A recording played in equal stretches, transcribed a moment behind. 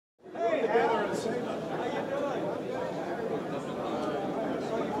Good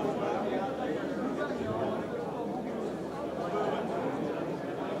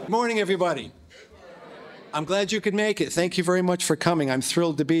morning, everybody. I'm glad you could make it. Thank you very much for coming. I'm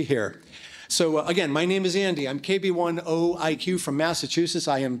thrilled to be here. So again, my name is Andy. I'm KB1OIQ from Massachusetts.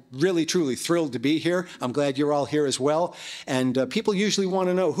 I am really, truly thrilled to be here. I'm glad you're all here as well. And people usually want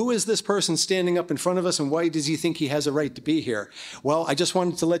to know, who is this person standing up in front of us and why does he think he has a right to be here? Well, I just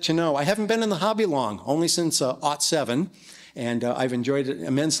wanted to let you know, I haven't been in the hobby long, only since '07. And I've enjoyed it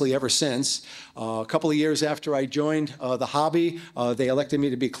immensely ever since. A couple of years after I joined the hobby, they elected me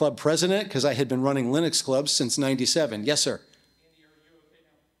to be club president because I had been running Linux clubs since '97. Yes, sir.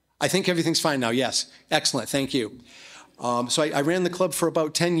 I think everything's fine now, yes. Excellent, thank you. So I ran the club for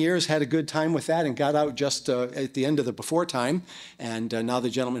about 10 years, had a good time with that, and got out just at the end of the before time. And now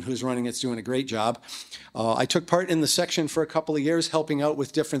the gentleman who's running it's doing a great job. I took part in the section for a couple of years, helping out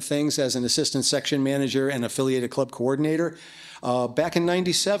with different things as an assistant section manager and affiliated club coordinator. Back in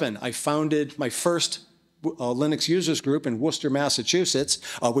 '97, I founded my first Linux users group in Worcester, Massachusetts,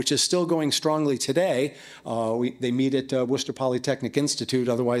 which is still going strongly today. They meet at Worcester Polytechnic Institute,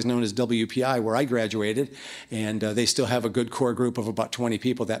 otherwise known as WPI, where I graduated, and they still have a good core group of about 20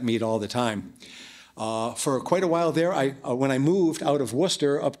 people that meet all the time. For quite a while there, when I moved out of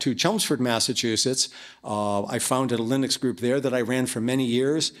Worcester up to Chelmsford, Massachusetts, I founded a Linux group there that I ran for many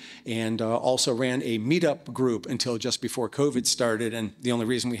years, and also ran a meetup group until just before COVID started. And the only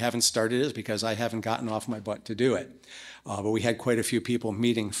reason we haven't started is because I haven't gotten off my butt to do it. But we had quite a few people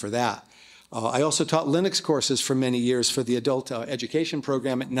meeting for that. I also taught Linux courses for many years for the adult education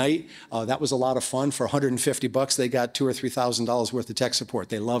program at night. That was a lot of fun. For $150, they got $2,000 or $3,000 worth of tech support.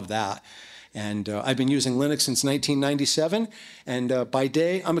 They loved that. And I've been using Linux since 1997, and by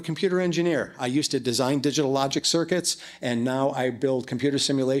day, I'm a computer engineer. I used to design digital logic circuits, and now I build computer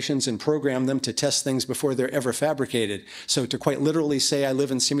simulations and program them to test things before they're ever fabricated. So to quite literally say I live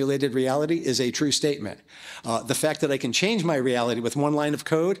in simulated reality is a true statement. The fact that I can change my reality with one line of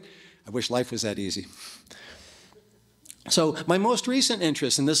code, I wish life was that easy. So my most recent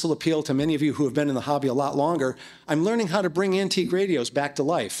interest, and this will appeal to many of you who have been in the hobby a lot longer, I'm learning how to bring antique radios back to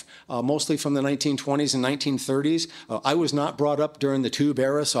life, mostly from the 1920s and 1930s. I was not brought up during the tube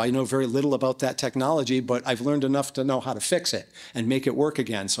era, so I know very little about that technology, but I've learned enough to know how to fix it and make it work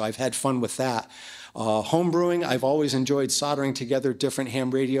again, so I've had fun with that. Homebrewing, I've always enjoyed soldering together different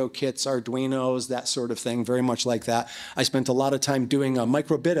ham radio kits, Arduinos, that sort of thing, very much like that. I spent a lot of time doing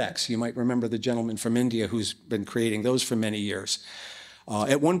micro-BitX. You might remember the gentleman from India who's been creating those for many years.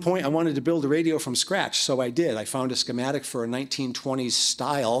 At one point, I wanted to build a radio from scratch, so I did. I found a schematic for a 1920s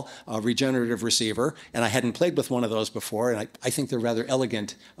style regenerative receiver, and I hadn't played with one of those before, and I think they're rather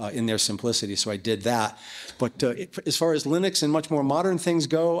elegant in their simplicity, so I did that. But as far as Linux and much more modern things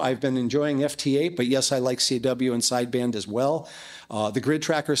go, I've been enjoying FT8, but yes, I like CW and sideband as well. The grid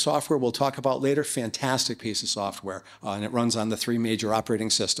tracker software we'll talk about later, fantastic piece of software, and it runs on the 3 major operating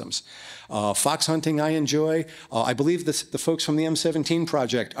systems. Fox hunting I enjoy. I believe the folks from the M17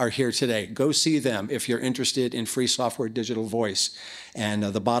 project are here today. Go see them if you're interested in free software digital voice. And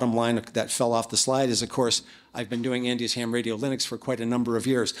the bottom line that fell off the slide is, of course, I've been doing Andy's Ham Radio Linux for quite a number of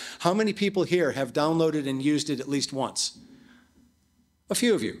years. How many people here have downloaded and used it at least once? A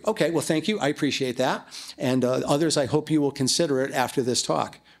few of you. Okay, well, thank you. I appreciate that. And others, I hope you will consider it after this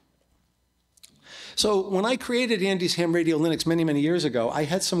talk. So when I created Andy's Ham Radio Linux many, many years ago, I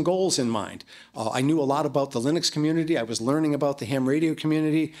had some goals in mind. I knew a lot about the Linux community. I was learning about the ham radio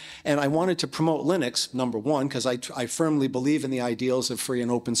community, and I wanted to promote Linux, number one, because I firmly believe in the ideals of free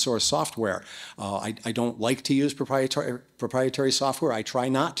and open source software. I don't like to use proprietary software. I try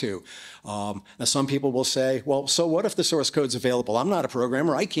not to. Now, some people will say, well, so what if the source code's available? I'm not a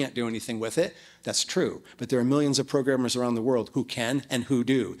programmer. I can't do anything with it. That's true, but there are millions of programmers around the world who can and who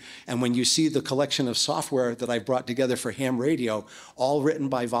do. And when you see the collection of software that I've brought together for ham radio, all written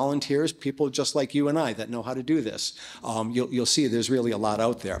by volunteers, people just like you and I that know how to do this, you'll see there's really a lot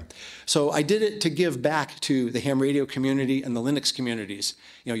out there. So I did it to give back to the ham radio community and the Linux communities.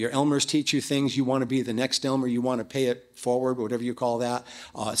 You know, your Elmers teach you things, you want to be the next Elmer, you want to pay it forward, whatever you call that.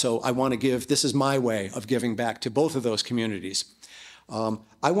 So I want to give, this is my way of giving back to both of those communities.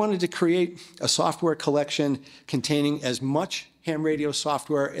 I wanted to create a software collection containing as much ham radio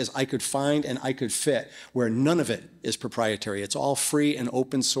software as I could find and I could fit, where none of it is proprietary. It's all free and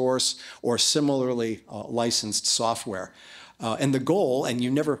open source or similarly licensed software. And the goal, and you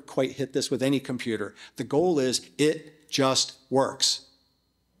never quite hit this with any computer, the goal is it just works.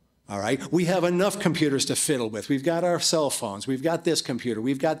 All right, we have enough computers to fiddle with. We've got our cell phones, we've got this computer,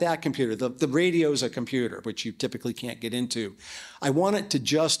 we've got that computer. The radio's a computer, which you typically can't get into. I want it to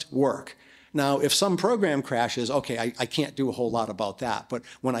just work. Now, if some program crashes, okay, I can't do a whole lot about that. But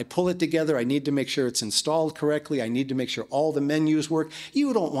when I pull it together, I need to make sure it's installed correctly. I need to make sure all the menus work.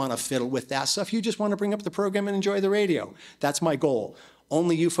 You don't want to fiddle with that stuff. You just want to bring up the program and enjoy the radio. That's my goal.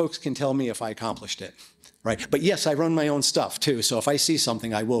 Only you folks can tell me if I accomplished it, right? But yes, I run my own stuff too. So if I see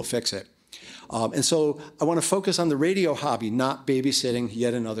something, I will fix it. And so I want to focus on the radio hobby, not babysitting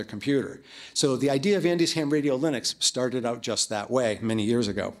yet another computer. So the idea of Andy's Ham Radio Linux started out just that way many years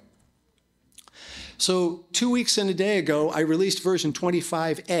ago. So 2 weeks and a day ago, I released version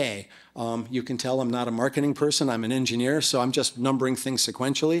 25A. You can tell I'm not a marketing person, I'm an engineer, so I'm just numbering things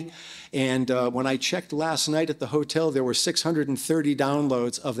sequentially. And when I checked last night at the hotel, there were 630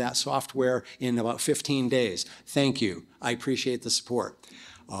 downloads of that software in about 15 days. Thank you. I appreciate the support.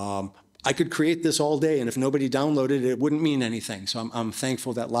 I could create this all day, and if nobody downloaded it, it wouldn't mean anything. So I'm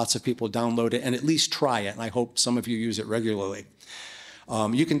thankful that lots of people download it and at least try it, and I hope some of you use it regularly.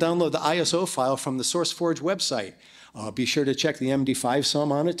 You can download the ISO file from the SourceForge website. Be sure to check the MD5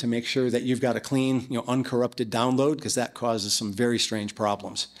 sum on it to make sure that you've got a clean, uncorrupted download, because that causes some very strange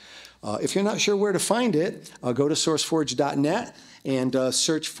problems. If you're not sure where to find it, go to sourceforge.net and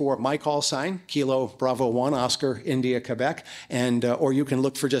search for my call sign, Kilo Bravo 1 Oscar India Quebec, and or you can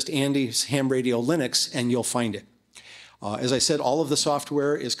look for just Andy's Ham Radio Linux and you'll find it. As I said, all of the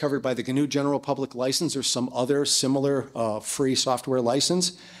software is covered by the GNU General Public License or some other similar free software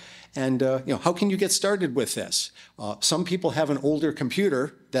license. And how can you get started with this? Some people have an older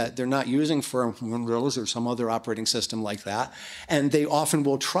computer that they're not using for Windows or some other operating system like that, and they often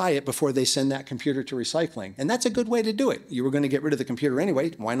will try it before they send that computer to recycling. And that's a good way to do it. You were going to get rid of the computer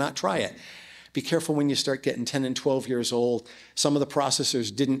anyway, why not try it? Be careful when you start getting 10 and 12 years old. Some of the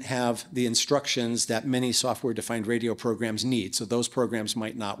processors didn't have the instructions that many software-defined radio programs need, so those programs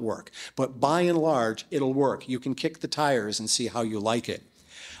might not work. But by and large, it'll work. You can kick the tires and see how you like it.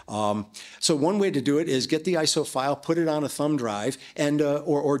 So one way to do it is get the ISO file, put it on a thumb drive, and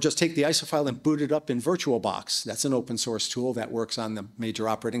or just take the ISO file and boot it up in VirtualBox. That's an open source tool that works on the major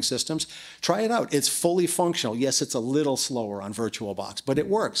operating systems. Try it out. It's fully functional. Yes, it's a little slower on VirtualBox, but it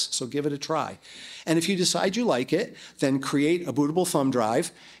works, so give it a try. And if you decide you like it, then create a bootable thumb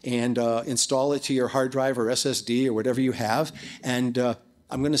drive and install it to your hard drive or SSD or whatever you have. And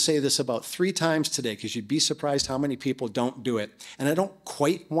I'm going to say this about 3 times today because you'd be surprised how many people don't do it. And I don't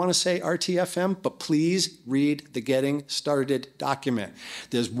quite want to say RTFM, but please read the Getting Started document.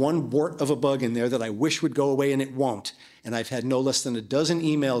 There's one wart of a bug in there that I wish would go away and it won't. And I've had no less than a dozen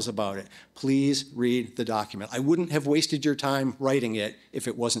emails about it. Please read the document. I wouldn't have wasted your time writing it if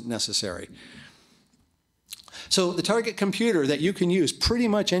it wasn't necessary. So the target computer that you can use, pretty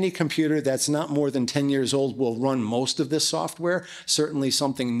much any computer that's not more than 10 years old will run most of this software. Certainly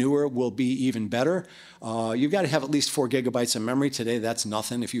something newer will be even better. You've got to have at least 4 gigabytes of memory today. That's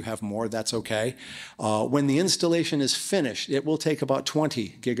nothing. If you have more, that's okay. When the installation is finished, it will take about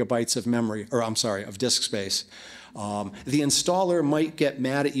 20 gigabytes of memory, or I'm sorry, of disk space. The installer might get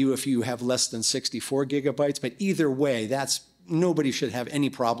mad at you if you have less than 64 gigabytes, but either way, nobody should have any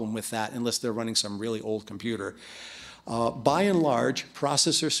problem with that unless they're running some really old computer. By and large,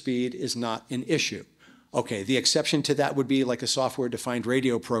 processor speed is not an issue. Okay, the exception to that would be like a software-defined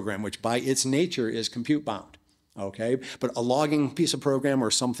radio program, which by its nature is compute-bound. Okay, but a logging piece of program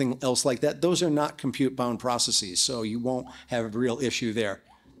or something else like that, those are not compute-bound processes, so you won't have a real issue there.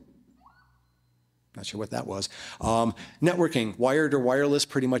 Not sure what that was. Networking, wired or wireless,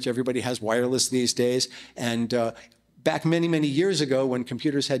 pretty much everybody has wireless these days, and back many, many years ago when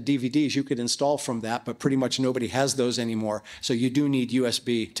computers had DVDs, you could install from that, but pretty much nobody has those anymore. So you do need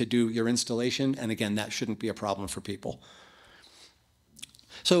USB to do your installation, and again, that shouldn't be a problem for people.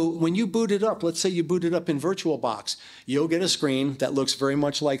 So when you boot it up, let's say you boot it up in VirtualBox, you'll get a screen that looks very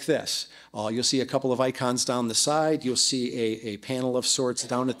much like this. You'll see a couple of icons down the side, you'll see a panel of sorts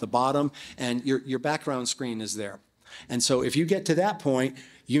down at the bottom, and your background screen is there. And so if you get to that point,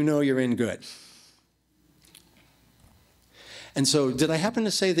 you know you're in good. And so did I happen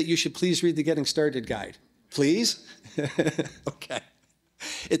to say that you should please read the Getting Started guide? Please? Okay.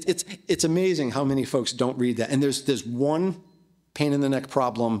 It's amazing how many folks don't read that. And there's one pain in the neck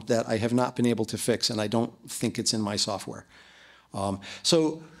problem that I have not been able to fix, and I don't think it's in my software.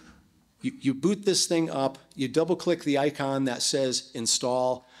 So you boot this thing up, you double click the icon that says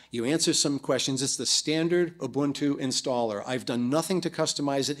install, you answer some questions. It's the standard Ubuntu installer. I've done nothing to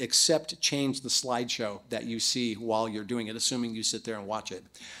customize it except change the slideshow that you see while you're doing it, assuming you sit there and watch it.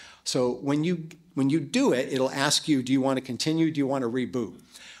 So when you do it, it'll ask you, do you want to continue? Do you want to reboot?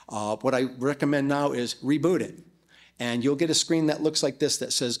 What I recommend now is reboot it. And you'll get a screen that looks like this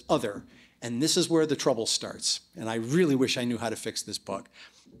that says Other. And this is where the trouble starts. And I really wish I knew how to fix this bug.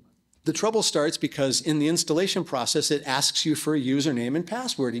 The trouble starts because in the installation process, it asks you for a username and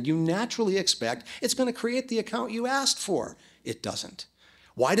password, and you naturally expect it's going to create the account you asked for. It doesn't.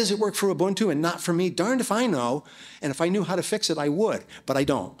 Why does it work for Ubuntu and not for me? Darned if I know, and if I knew how to fix it, I would, but I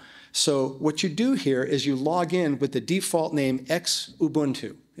don't. So what you do here is you log in with the default name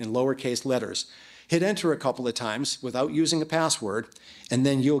xubuntu in lowercase letters. Hit enter a couple of times without using a password, and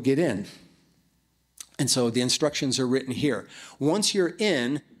then you'll get in. And so the instructions are written here. Once you're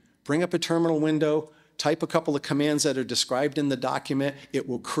in, bring up a terminal window, type a couple of commands that are described in the document. It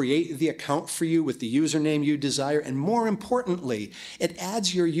will create the account for you with the username you desire. And more importantly, it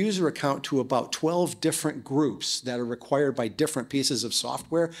adds your user account to about 12 different groups that are required by different pieces of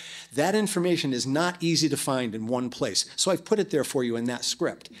software. That information is not easy to find in one place. So I've put it there for you in that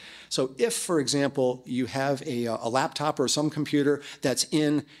script. So if, for example, you have a laptop or some computer that's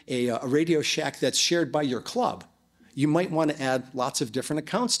in a Radio Shack that's shared by your club, you might want to add lots of different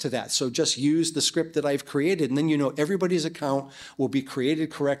accounts to that. So just use the script that I've created, and then you know everybody's account will be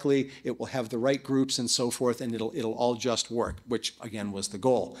created correctly, it will have the right groups and so forth, and it'll all just work, which again was the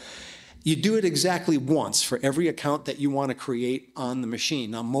goal. You do it exactly once for every account that you want to create on the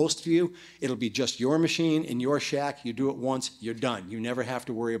machine. Now, most of you, it'll be just your machine in your shack. You do it once, you're done. You never have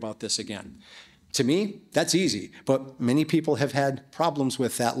to worry about this again. To me, that's easy, but many people have had problems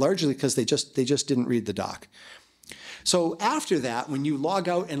with that, largely because they just didn't read the doc. So after that, when you log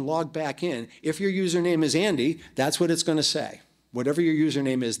out and log back in, if your username is Andy, that's what it's going to say. Whatever your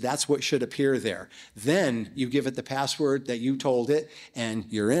username is, that's what should appear there. Then you give it the password that you told it, and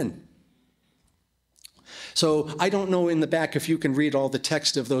you're in. So I don't know in the back if you can read all the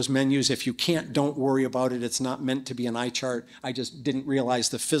text of those menus. If you can't, don't worry about it. It's not meant to be an eye chart. I just didn't realize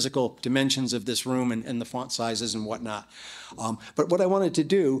the physical dimensions of this room and the font sizes and whatnot. But what I wanted to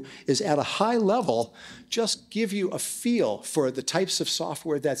do is at a high level, just give you a feel for the types of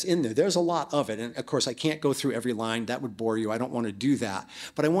software that's in there. There's a lot of it. And of course, I can't go through every line. That would bore you. I don't want to do that.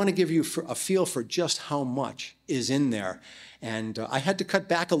 But I want to give you a feel for just how much is in there. And I had to cut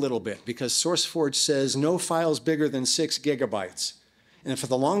back a little bit because SourceForge says no files bigger than 6 gigabytes. And for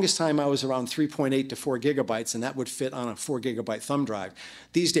the longest time, I was around 3.8 to 4 gigabytes, and that would fit on a 4 gigabyte thumb drive.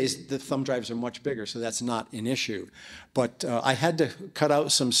 These days, the thumb drives are much bigger, so that's not an issue. But I had to cut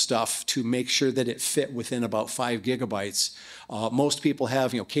out some stuff to make sure that it fit within about 5 gigabytes. Most people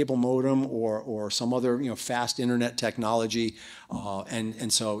have, cable modem or some other, fast internet technology,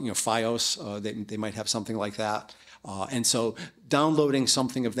 and so, FiOS, they might have something like that. And so downloading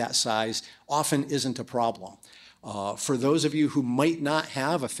something of that size often isn't a problem. For those of you who might not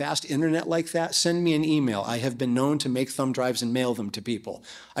have a fast internet like that, send me an email. I have been known to make thumb drives and mail them to people.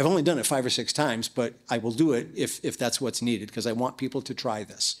 I've only done it 5 or 6 times, but I will do it if that's what's needed, because I want people to try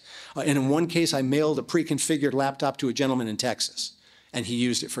this. And in one case, I mailed a pre-configured laptop to a gentleman in Texas, and he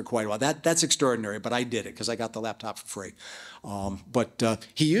used it for quite a while. That's extraordinary, but I did it because I got the laptop for free. But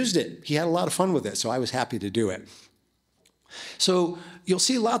he used it. He had a lot of fun with it, so I was happy to do it. So you'll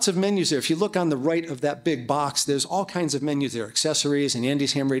see lots of menus there. If you look on the right of that big box, there's all kinds of menus there, accessories and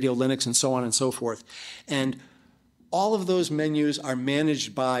Andy's Ham Radio Linux and so on and so forth. And all of those menus are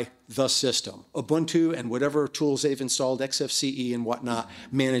managed by the system. Ubuntu and whatever tools they've installed, XFCE and whatnot,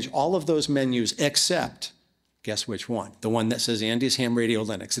 manage all of those menus except, guess which one? The one that says Andy's Ham Radio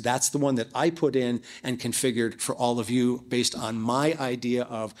Linux. That's the one that I put in and configured for all of you based on my idea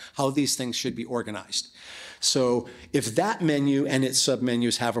of how these things should be organized. So if that menu and its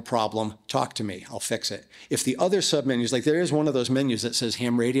submenus have a problem, talk to me. I'll fix it. If the other submenus, like there is one of those menus that says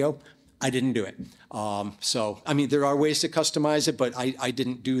ham radio, I didn't do it. I mean, there are ways to customize it, but I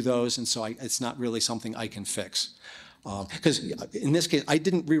didn't do those, and so it's not really something I can fix. Because in this case, I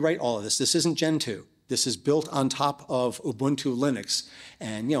didn't rewrite all of this. This isn't Gen 2. This is built on top of Ubuntu Linux.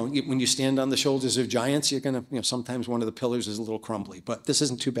 And when you stand on the shoulders of giants, you're going to, sometimes one of the pillars is a little crumbly, but this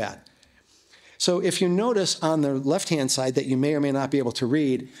isn't too bad. So if you notice on the left-hand side that you may or may not be able to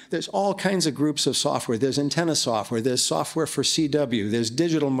read, there's all kinds of groups of software. There's antenna software, there's software for CW, there's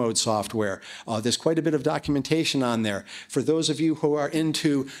digital mode software. There's quite a bit of documentation on there. For those of you who are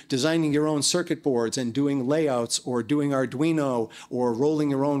into designing your own circuit boards and doing layouts or doing Arduino or rolling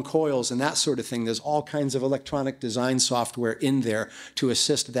your own coils and that sort of thing, there's all kinds of electronic design software in there to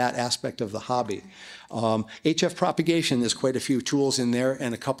assist that aspect of the hobby. HF propagation, there's quite a few tools in there,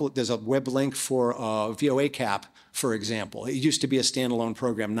 and there's a web link for VOA cap, for example. It used to be a standalone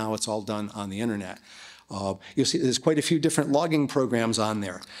program, now it's all done on the internet. You'll see there's quite a few different logging programs on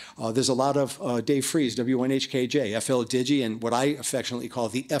there. There's a lot of Dave Freeze, W1HKJ, FL Digi, and what I affectionately call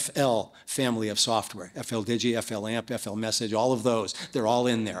the FL family of software. FL Digi, FL Amp, FL Message, all of those, they're all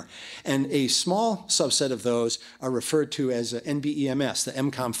in there. And a small subset of those are referred to as NBEMS. The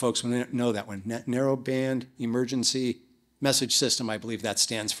MCOM folks will know that one, Narrowband Emergency Message System, I believe that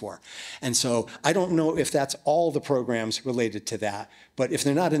stands for. And so I don't know if that's all the programs related to that, but if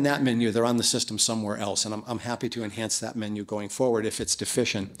they're not in that menu, they're on the system somewhere else, and I'm happy to enhance that menu going forward if it's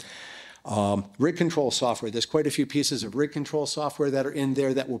deficient. Rig control software, there's quite a few pieces of rig control software that are in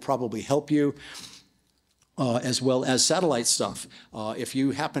there that will probably help you. As well as satellite stuff. If you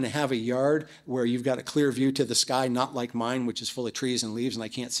happen to have a yard where you've got a clear view to the sky, not like mine, which is full of trees and leaves and I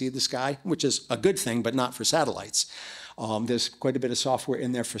can't see the sky, which is a good thing, but not for satellites. There's quite a bit of software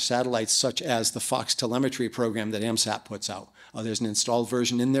in there for satellites, such as the Fox telemetry program that AMSAT puts out. There's an installed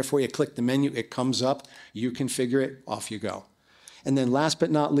version in there for you. Click the menu, it comes up, you configure it, off you go. And then last but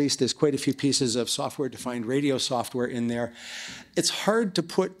not least, there's quite a few pieces of software-defined radio software in there. It's hard to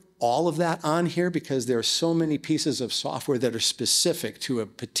put all of that on here because there are so many pieces of software that are specific to a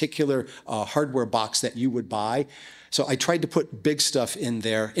particular hardware box that you would buy. So I tried to put big stuff in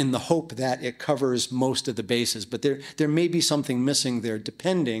there in the hope that it covers most of the bases, but there may be something missing there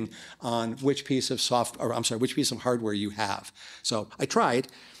depending on which piece of which piece of hardware you have. So I tried.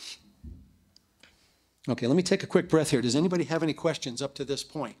 Okay, let me take a quick breath here. Does anybody have any questions up to this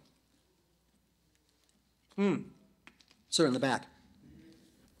point? Sir, in the back.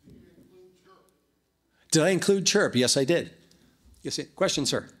 Did I include Chirp? Yes, I did. Yes, question,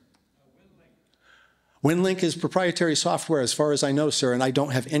 sir. WinLink is proprietary software as far as I know, sir, and I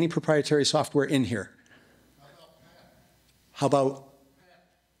don't have any proprietary software in here. How about?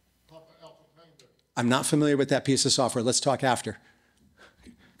 I'm not familiar with that piece of software. Let's talk after.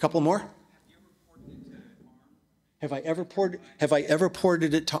 A couple more? Have I ever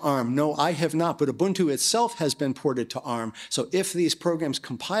ported it to ARM? No, I have not, but Ubuntu itself has been ported to ARM. So if these programs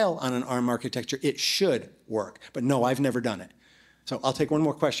compile on an ARM architecture, it should work. But no, I've never done it. So I'll take one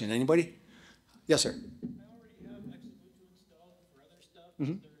more question. Anybody? Yes, sir. I already have Ubuntu installed for other stuff. Is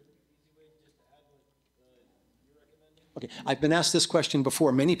there an easy way just to add what you're recommending? Okay, I've been asked this question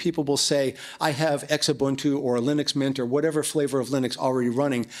before. Many people will say, I have Xubuntu or Linux Mint or whatever flavor of Linux already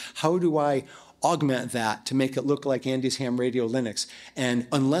running. How do I augment that to make it look like Andy's Ham Radio Linux? And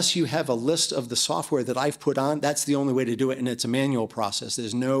unless you have a list of the software that I've put on, that's the only way to do it, and it's a manual process.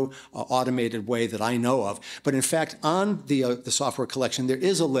 There's no automated way that I know of. But in fact, on the software collection, there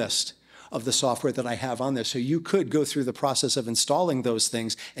is a list of the software that I have on there. So you could go through the process of installing those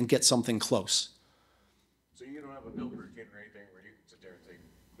things and get something close. So you don't have a build routine or anything where you can sit there and say,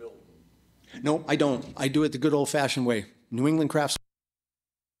 build? No, I don't. I do it the good old-fashioned way. New England Crafts.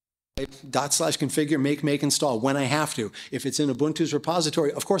 /configure, make, install when I have to. If it's in Ubuntu's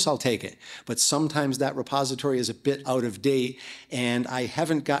repository, of course I'll take it. But sometimes that repository is a bit out of date, and I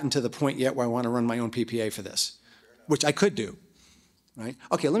haven't gotten to the point yet where I want to run my own PPA for this, which I could do. Right?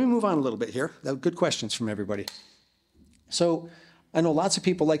 Okay, let me move on a little bit here. Good questions from everybody. So I know lots of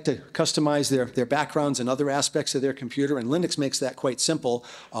people like to customize their backgrounds and other aspects of their computer, and Linux makes that quite simple.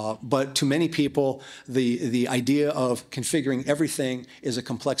 But to many people, the idea of configuring everything is a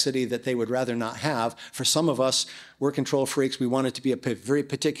complexity that they would rather not have. For some of us, we're control freaks. We want it to be a very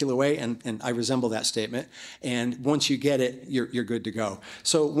particular way, and I resemble that statement. And once you get it, you're good to go.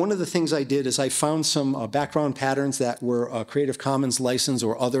 So one of the things I did is I found some background patterns that were Creative Commons license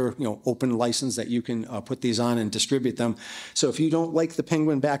or other open license that you can put these on and distribute them. So if you don't like the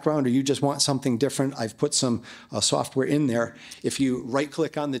penguin background or you just want something different, I've put some software in there. If you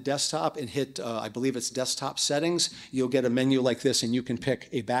right-click on the desktop and hit, I believe it's desktop settings, you'll get a menu like this, and you can pick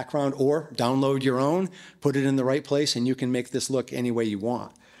a background or download your own, put it in the right place, and you can make this look any way you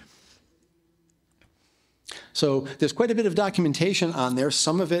want. So there's quite a bit of documentation on there.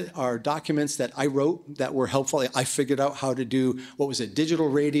 Some of it are documents that I wrote that were helpful. I figured out how to do, what was it, Digital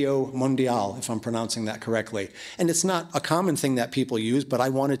Radio Mondial, if I'm pronouncing that correctly. And it's not a common thing that people use, but I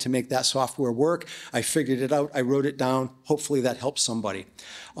wanted to make that software work. I figured it out. I wrote it down. Hopefully that helps somebody.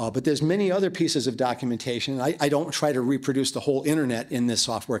 But there's many other pieces of documentation. I don't try to reproduce the whole internet in this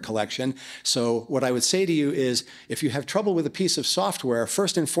software collection. So what I would say to you is, if you have trouble with a piece of software,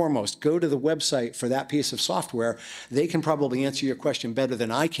 first and foremost, go to the website for that piece of software software, they can probably answer your question better than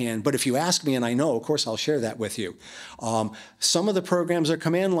I can. But if you ask me and I know, of course, I'll share that with you. Some of the programs are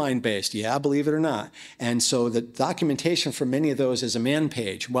command line based, yeah, believe it or not. And so the documentation for many of those is a man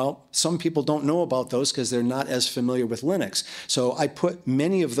page. Well, some people don't know about those because they're not as familiar with Linux. So I put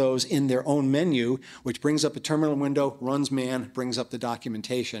many of those in their own menu, which brings up a terminal window, runs man, brings up the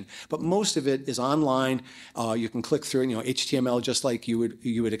documentation. But most of it is online. You can click through, HTML just like you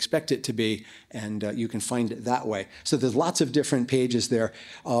would expect it to be, and you can find it that way. So there's lots of different pages there.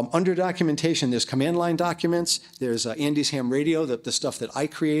 Under documentation, there's command line documents. There's Andy's Ham Radio, the stuff that I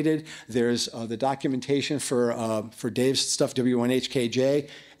created. There's the documentation for Dave's stuff, W1HKJ.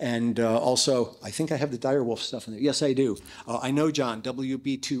 And also, I think I have the Direwolf stuff in there. Yes, I do. I know John,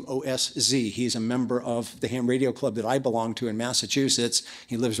 WB2OSZ. He's a member of the Ham Radio Club that I belong to in Massachusetts.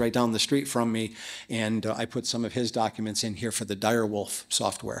 He lives right down the street from me. And I put some of his documents in here for the Direwolf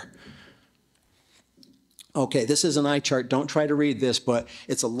software. Okay, this is an eye chart. Don't try to read this, but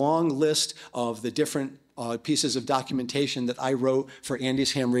it's a long list of the different pieces of documentation that I wrote for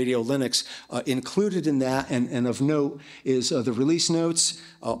Andy's Ham Radio Linux. Included in that, and of note, is the release notes,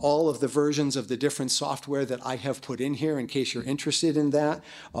 all of the versions of the different software that I have put in here in case you're interested in that.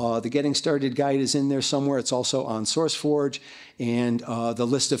 The Getting Started Guide is in there somewhere. It's also on SourceForge. And the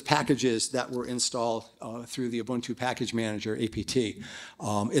list of packages that were installed through the Ubuntu Package Manager, APT.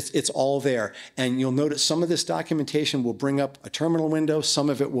 It's all there. And you'll notice some of this documentation will bring up a terminal window. Some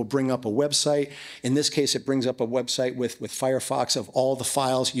of it will bring up a website. In this case, it brings up a website with Firefox of all the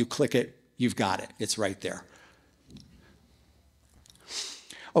files. You click it, you've got it. It's right there.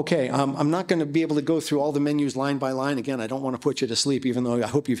 Okay, I'm not going to be able to go through all the menus line by line. Again, I don't want to put you to sleep, even though I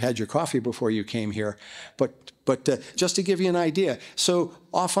hope you've had your coffee before you came here. But just to give you an idea, so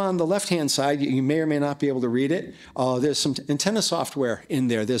off on the left-hand side, you may or may not be able to read it. There's some antenna software in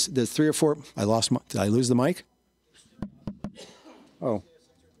there. There's 3 or 4. Did I lose the mic? Oh.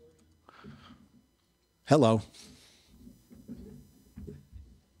 Hello.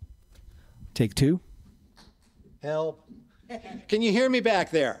 Take 2. Help. Can you hear me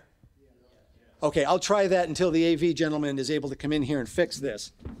back there? Okay, I'll try that until the AV gentleman is able to come in here and fix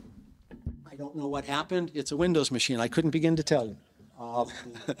this. I don't know what happened. It's a Windows machine. I couldn't begin to tell you.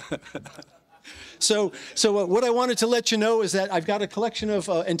 So what I wanted to let you know is that I've got a collection of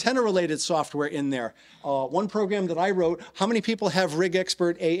antenna-related software in there. One program that I wrote, how many people have Rig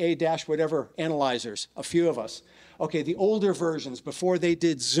Expert AA-whatever analyzers? A few of us. Okay, the older versions, before they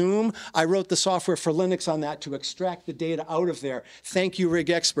did Zoom, I wrote the software for Linux on that to extract the data out of there. Thank you, Rig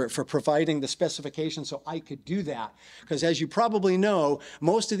Expert, for providing the specification so I could do that. Because as you probably know,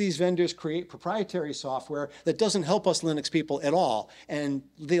 most of these vendors create proprietary software that doesn't help us Linux people at all, and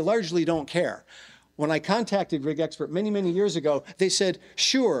they largely don't care. When I contacted Rig Expert many, many years ago, they said,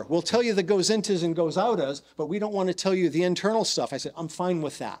 sure, we'll tell you the goes intos and goes outas, but we don't want to tell you the internal stuff. I said, I'm fine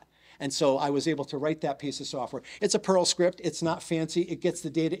with that. And so I was able to write that piece of software. It's a Perl script. It's not fancy. It gets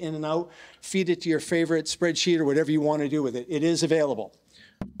the data in and out. Feed it to your favorite spreadsheet or whatever you want to do with it. It is available.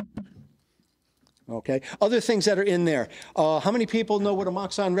 Okay. Other things that are in there. How many people know what a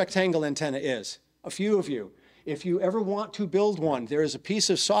Moxon rectangle antenna is? A few of you. If you ever want to build one, there is a piece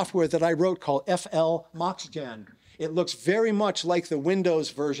of software that I wrote called FL MoxGen. It looks very much like the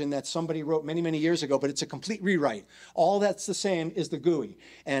Windows version that somebody wrote many, many years ago, but it's a complete rewrite. All that's the same is the GUI.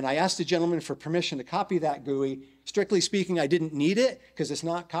 And I asked the gentleman for permission to copy that GUI. Strictly speaking, I didn't need it because it's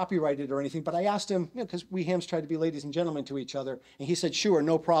not copyrighted or anything, but I asked him, because we hams try to be ladies and gentlemen to each other, and he said, sure,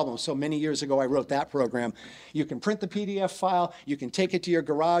 no problem. So many years ago, I wrote that program. You can print the PDF file, you can take it to your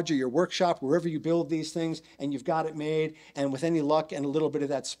garage or your workshop, wherever you build these things, and you've got it made, and with any luck and a little bit of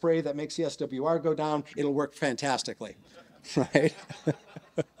that spray that makes the SWR go down, it'll work fantastically, right? Where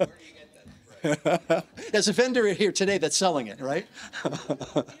do you get that spray? There's a vendor here today that's selling it, right?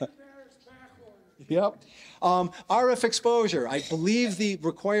 Yep. RF exposure, I believe the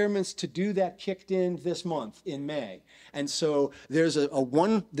requirements to do that kicked in this month in May. And so there's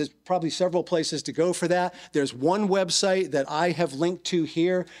there's probably several places to go for that. There's one website that I have linked to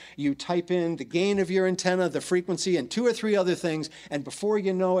here. You type in the gain of your antenna, the frequency, and 2 or 3 other things, and before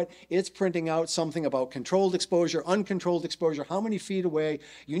you know it, it's printing out something about controlled exposure, uncontrolled exposure, how many feet away.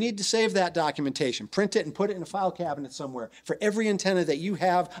 You need to save that documentation. Print it and put it in a file cabinet somewhere for every antenna that you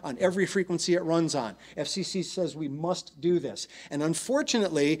have on every frequency it runs on. FCC says we must do this. And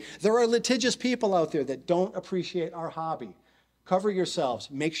unfortunately, there are litigious people out there that don't appreciate our hobby. Cover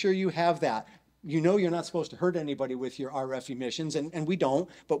yourselves. Make sure you have that. You know you're not supposed to hurt anybody with your RF emissions, and we don't,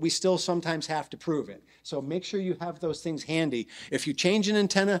 but we still sometimes have to prove it. So make sure you have those things handy. If you change an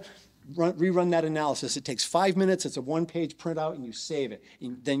antenna, rerun that analysis. It takes 5 minutes. It's a 1-page printout, and you save it.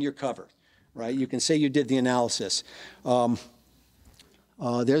 And then you're covered. right? You can say you did the analysis. There's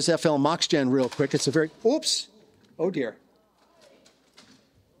FL MoxGen real quick. It's a very, oops, oh dear.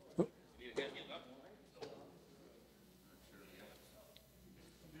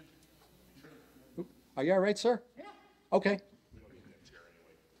 Are you all right, sir? Yeah. Okay.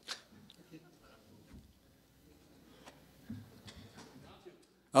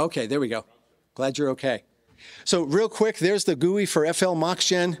 Okay, there we go. Glad you're okay. So real quick, there's the GUI for FL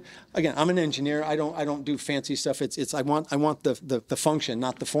MoxGen. Again, I'm an engineer. I don't do fancy stuff. I want the function,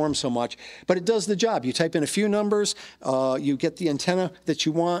 not the form so much. But it does the job. You type in a few numbers, you get the antenna that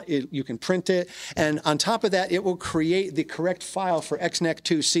you want. You can print it, and on top of that, it will create the correct file for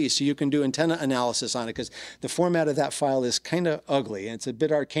XNEC2C, so you can do antenna analysis on it. Because the format of that file is kind of ugly, and it's a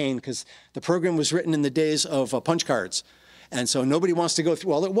bit arcane because the program was written in the days of punch cards. And so nobody wants to go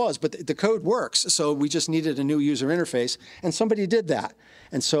through, well, it was, but the code works. So we just needed a new user interface, and somebody did that.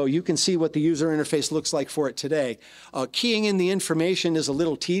 And so you can see what the user interface looks like for it today. Keying in the information is a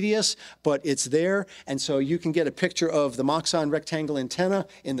little tedious, but it's there. And so you can get a picture of the Moxon rectangle antenna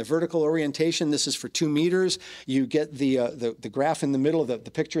in the vertical orientation. This is for 2 meters. You get the graph in the middle, the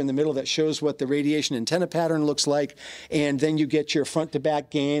picture in the middle that shows what the radiation antenna pattern looks like. And then you get your front to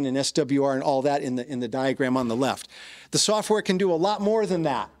back gain and SWR and all that in the diagram on the left. The software can do a lot more than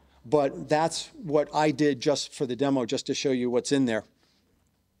that, but that's what I did just for the demo, just to show you what's in there.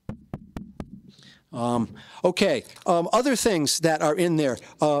 Other things that are in there.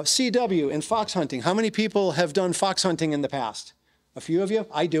 CW and fox hunting. How many people have done fox hunting in the past? A few of you?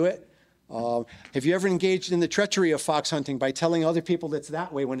 I do it. Have you ever engaged in the treachery of fox hunting by telling other people it's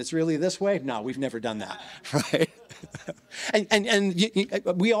that way when it's really this way? No, we've never done that, right?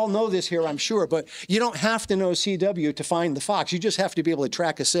 We all know this here, I'm sure, but you don't have to know CW to find the fox. You just have to be able to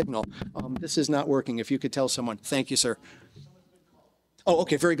track a signal. This is not working. If you could tell someone. Thank you, sir. Oh,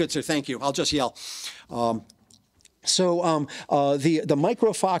 okay, very good, sir. Thank you. I'll just yell. The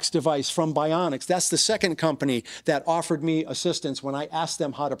MicroFox device from Bionics, that's the second company that offered me assistance when I asked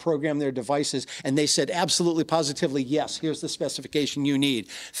them how to program their devices, and they said absolutely positively, yes, here's the specification you need.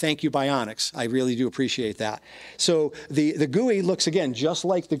 Thank you, Bionics. I really do appreciate that. So the GUI looks, again, just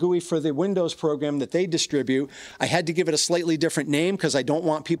like the GUI for the Windows program that they distribute. I had to give it a slightly different name because I don't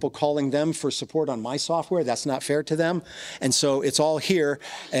want people calling them for support on my software. That's not fair to them. And so it's all here,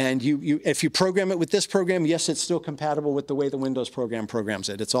 and if you program it with this program, yes, it's still compatible with the way the Windows program programs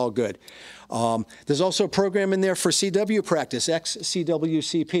it. It's all good. There's also a program in there for CW practice,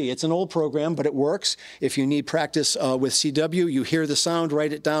 XCWCP. It's an old program, but it works. If you need practice with CW, you hear the sound,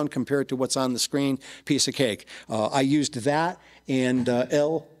 write it down, compare it to what's on the screen, piece of cake. I used that and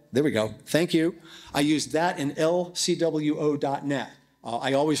there we go, thank you. I used that in lcwo.net.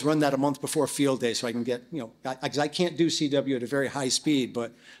 I always run that a month before field day so I can get, because I can't do CW at a very high speed,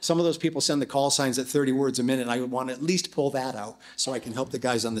 but some of those people send the call signs at 30 words a minute, and I want to at least pull that out so I can help the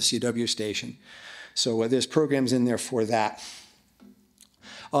guys on the CW station. So there's programs in there for that.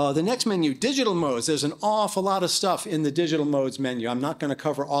 The next menu, digital modes. There's an awful lot of stuff in the digital modes menu. I'm not going to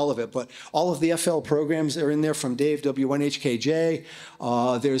cover all of it, but all of the FL programs are in there from Dave W1HKJ.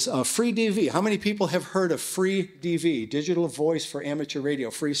 There's free DV. How many people have heard of free DV, digital voice for amateur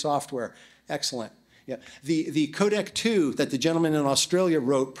radio, free software? Excellent. Yeah. The Codec 2 that the gentleman in Australia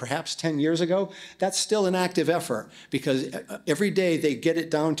wrote perhaps 10 years ago, that's still an active effort because every day they get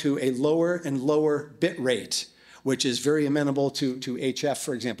it down to a lower and lower bit rate, which is very amenable to HF,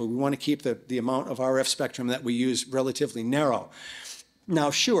 for example. We want to keep the amount of RF spectrum that we use relatively narrow.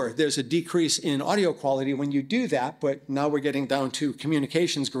 Now, sure, there's a decrease in audio quality when you do that, but now we're getting down to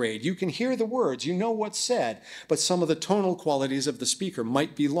communications grade. You can hear the words, you know what's said, but some of the tonal qualities of the speaker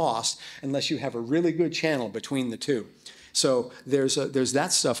might be lost unless you have a really good channel between the two. So there's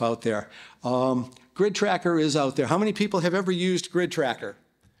that stuff out there. Grid Tracker is out there. How many people have ever used Grid Tracker?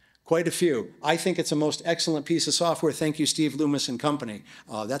 Quite a few. I think it's a most excellent piece of software. Thank you, Steve Loomis and company.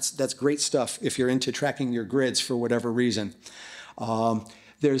 That's great stuff if you're into tracking your grids for whatever reason.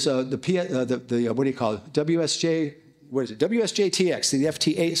 There's what do you call it? WSJ, what is it? WSJTX, the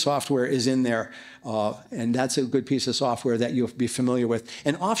FT8 software is in there, and that's a good piece of software that you'll be familiar with.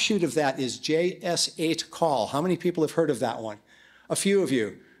 An offshoot of that is JS8 Call. How many people have heard of that one? A few of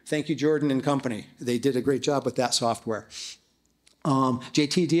you. Thank you, Jordan and company. They did a great job with that software.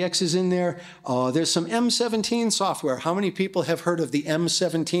 JTDX is in there. There's some M17 software. How many people have heard of the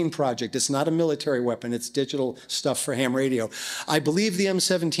M17 project? It's not a military weapon. It's digital stuff for ham radio. I believe the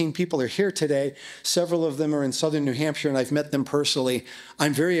M17 people are here today. Several of them are in southern New Hampshire, and I've met them personally.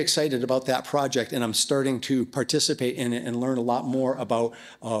 I'm very excited about that project, and I'm starting to participate in it and learn a lot more about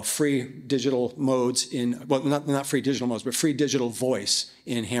free digital modes in, well, not free digital modes, but free digital voice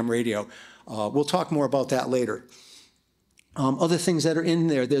in ham radio. We'll talk more about that later. Other things that are in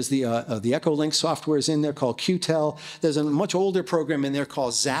there, there's the Echolink software is in there called QTEL. There's a much older program in there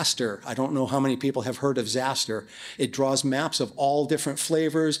called Zaster. I don't know how many people have heard of Zaster. It draws maps of all different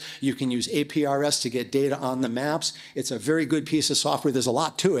flavors. You can use APRS to get data on the maps. It's a very good piece of software. There's a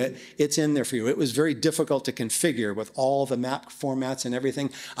lot to it. It's in there for you. It was very difficult to configure with all the map formats and everything.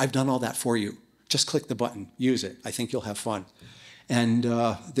 I've done all that for you. Just click the button, use it. I think you'll have fun. And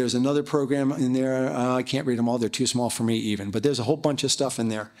there's another program in there. I can't read them all. They're too small for me even. But there's a whole bunch of stuff in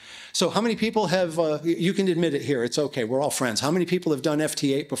there. So how many people have, you can admit it here. It's OK. We're all friends. How many people have done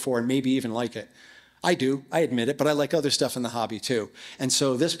FT8 before and maybe even like it? I do. I admit it. But I like other stuff in the hobby, too. And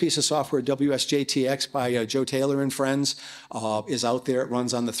so this piece of software, WSJTX by Joe Taylor and friends, is out there. It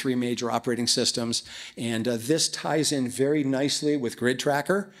runs on the 3 major operating systems. And this ties in very nicely with Grid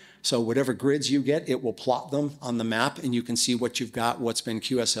Tracker. So whatever grids you get, it will plot them on the map, and you can see what you've got, what's been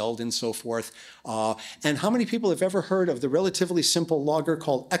QSL'd, and so forth. And how many people have ever heard of the relatively simple logger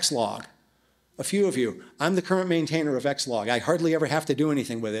called Xlog? A few of you. I'm the current maintainer of Xlog. I hardly ever have to do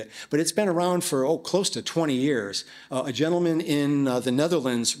anything with it, but it's been around for, close to 20 years. A gentleman in the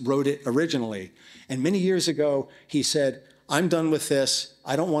Netherlands wrote it originally, and many years ago, he said, I'm done with this.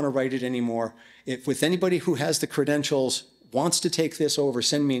 I don't want to write it anymore. With anybody who has the credentials wants to take this over,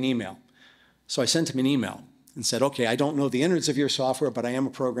 send me an email. So I sent him an email and said, OK, I don't know the innards of your software, but I am a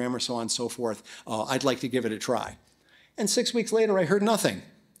programmer, so on and so forth. I'd like to give it a try. And 6 weeks later, I heard nothing.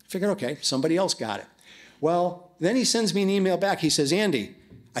 I figured, OK, somebody else got it. Well, then he sends me an email back. He says, Andy,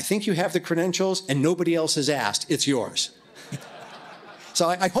 I think you have the credentials and nobody else has asked. It's yours. So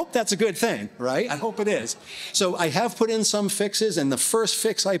I hope that's a good thing, right? I hope it is. So I have put in some fixes, and the first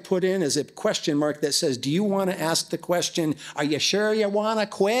fix I put in is a question mark that says, do you want to ask the question, are you sure you want to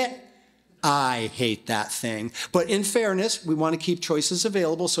quit? I hate that thing. But in fairness, we want to keep choices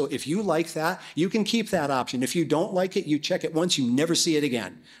available. So if you like that, you can keep that option. If you don't like it, you check it once, you never see it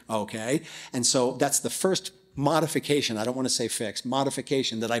again, okay? And so that's the first modification, I don't want to say fix,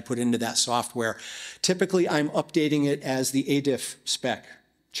 modification that I put into that software. Typically, I'm updating it as the ADIF spec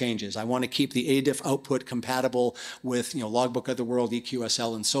changes. I want to keep the ADIF output compatible with, Logbook of the World,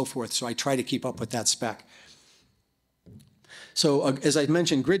 EQSL, and so forth. So I try to keep up with that spec. So as I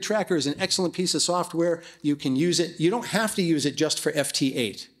mentioned, Grid Tracker is an excellent piece of software. You can use it. You don't have to use it just for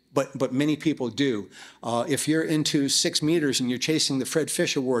FT8. But many people do. If you're into 6 meters and you're chasing the Fred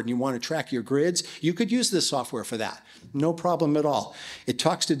Fish Award and you want to track your grids, you could use this software for that. No problem at all. It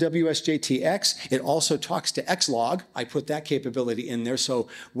talks to WSJTX. It also talks to Xlog. I put that capability in there. So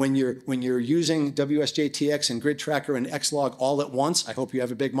when you're using WSJTX and Grid Tracker and Xlog all at once, I hope you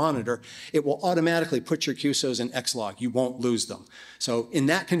have a big monitor, it will automatically put your QSOs in Xlog. You won't lose them. So in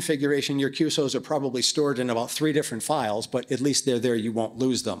that configuration, your QSOs are probably stored in about 3 different files, but at least they're there. You won't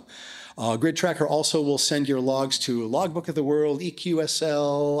lose them. Grid Tracker also will send your logs to Logbook of the World,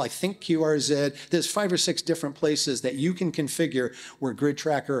 EQSL, I think QRZ. There's 5 or 6 different places that you can configure where Grid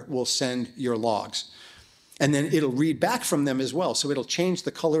Tracker will send your logs. And then it'll read back from them as well. So it'll change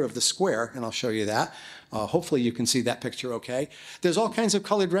the color of the square, and I'll show you that. Hopefully you can see that picture okay. There's all kinds of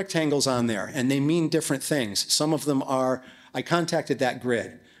colored rectangles on there, and they mean different things. Some of them are, I contacted that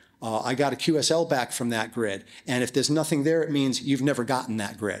grid. I got a QSL back from that grid. And if there's nothing there, it means you've never gotten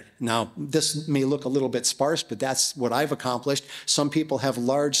that grid. Now, this may look a little bit sparse, but that's what I've accomplished. Some people have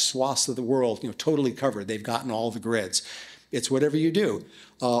large swaths of the world, totally covered. They've gotten all the grids. It's whatever you do.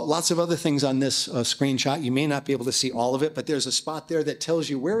 Lots of other things on this screenshot. You may not be able to see all of it, but there's a spot there that tells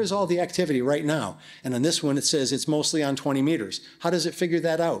you where is all the activity right now. And on this one, it says it's mostly on 20 meters. How does it figure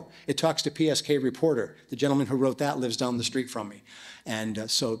that out? It talks to PSK Reporter. The gentleman who wrote that lives down the street from me. And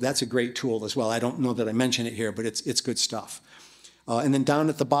so that's a great tool as well. I don't know that I mention it here, but it's good stuff. And then down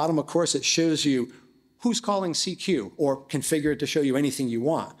at the bottom, of course, it shows you who's calling CQ, or configure it to show you anything you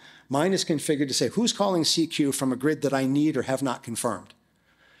want. Mine is configured to say who's calling CQ from a grid that I need or have not confirmed.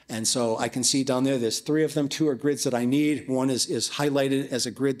 And so I can see down there, there's 3 of them. 2 are grids that I need. 1 is highlighted as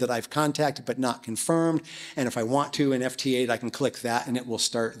a grid that I've contacted but not confirmed. And if I want to in FT8, I can click that and it will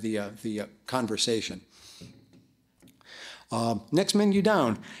start the conversation. Next menu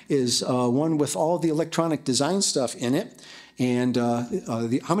down is one with all the electronic design stuff in it. And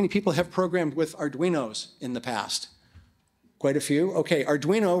how many people have programmed with Arduinos in the past? Quite a few. Okay,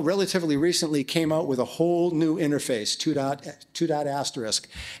 Arduino relatively recently came out with a whole new interface, 2.**,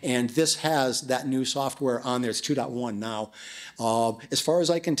 and this has that new software on there. It's 2.1 now. As far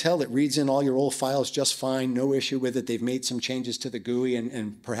as I can tell, it reads in all your old files just fine, no issue with it. They've made some changes to the GUI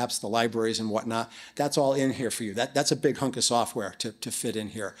and perhaps the libraries and whatnot. That's all in here for you. That's a big hunk of software to fit in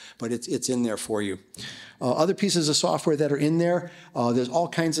here, but it's in there for you. Other pieces of software that are in there, there's all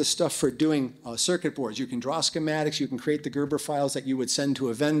kinds of stuff for doing circuit boards. You can draw schematics, you can create the Gerber files that you would send to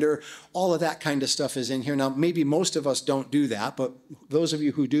a vendor. All of that kind of stuff is in here. Now, maybe most of us don't do that, but those of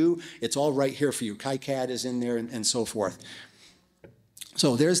you who do, it's all right here for you. KiCad is in there and so forth.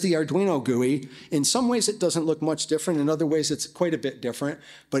 So there's the Arduino GUI. In some ways, it doesn't look much different. In other ways, it's quite a bit different.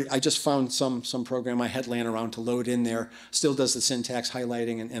 But I just found some program I had laying around to load in there. Still does the syntax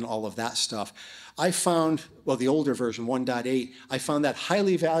highlighting and all of that stuff. I found, well, the older version, 1.8, I found that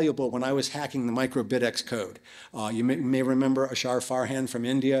highly valuable when I was hacking the microBitX code. You may remember Ashar Farhan from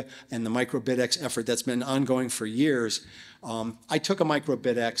India and the microBitX effort that's been ongoing for years. I took a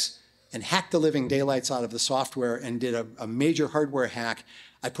microBitX and hacked the living daylights out of the software and did a major hardware hack.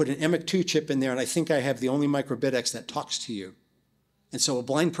 I put an MX2 chip in there, and I think I have the only microBitX that talks to you. And so a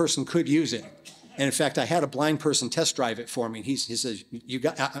blind person could use it. And in fact, I had a blind person test drive it for me. He says,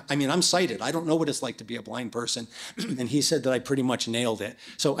 I mean, I'm sighted. I don't know what it's like to be a blind person. And he said that I pretty much nailed it.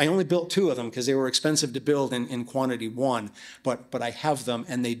 So I only built 2 of them because they were expensive to build in quantity 1, but I have them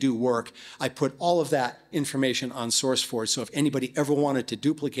and they do work. I put all of that information on SourceForge, so if anybody ever wanted to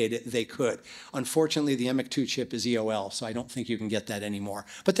duplicate it, they could. Unfortunately, the MX2 chip is EOL, so I don't think you can get that anymore.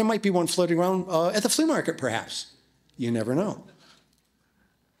 But there might be one floating around at the flea market, perhaps. You never know.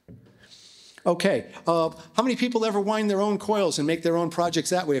 Okay, how many people ever wind their own coils and make their own projects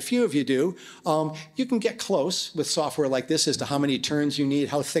that way? A few of you do. You can get close with software like this as to how many turns you need,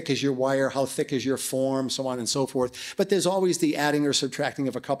 how thick is your wire, how thick is your form, so on and so forth. But there's always the adding or subtracting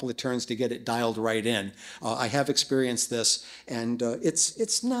of a couple of turns to get it dialed right in. I have experienced this, and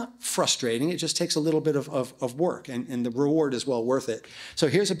it's not frustrating. It just takes a little bit of work, and the reward is well worth it. So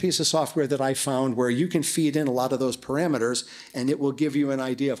here's a piece of software that I found where you can feed in a lot of those parameters, and it will give you an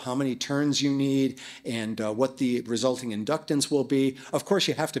idea of how many turns you need and what the resulting inductance will be. Of course,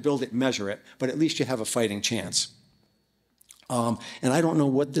 you have to build it, measure it, but at least you have a fighting chance. And I don't know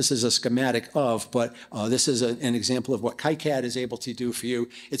what this is a schematic of, but this is an example of what KiCad is able to do for you.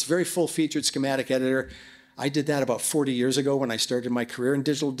 It's a very full-featured schematic editor. I did that about 40 years ago when I started my career in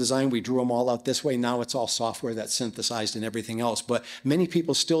digital design. We drew them all out this way. Now it's all software that's synthesized and everything else. But many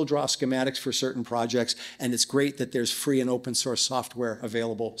people still draw schematics for certain projects, and it's great that there's free and open source software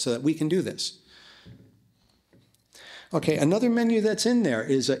available so that we can do this. Okay, another menu that's in there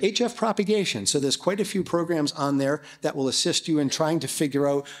is HF propagation. So there's quite a few programs on there that will assist you in trying to figure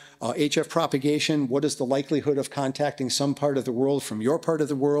out HF propagation. What is the likelihood of contacting some part of the world from your part of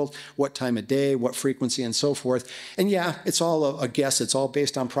the world? What time of day, what frequency, and so forth. And yeah, it's all a guess. It's all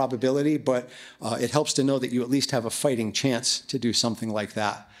based on probability, but it helps to know that you at least have a fighting chance to do something like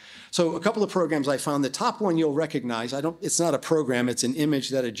that. So a couple of programs I found. The top one you'll recognize. It's not a program. It's an image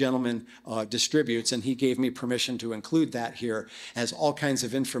that a gentleman distributes, and he gave me permission to include that here. It has all kinds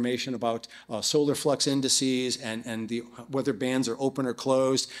of information about solar flux indices and whether bands are open or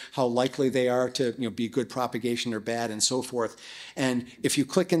closed, how likely they are to be good propagation or bad, and so forth. And if you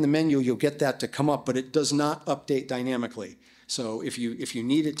click in the menu, you'll get that to come up, but it does not update dynamically. So if you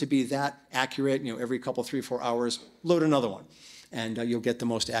need it to be that accurate, every couple, 3, 4 hours, load another one, and you'll get the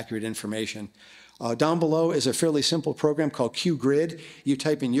most accurate information. Down below is a fairly simple program called QGrid. You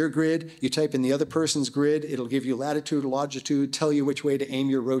type in your grid, you type in the other person's grid, it'll give you latitude, longitude, tell you which way to aim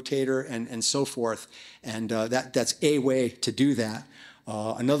your rotator, and so forth. And that's a way to do that.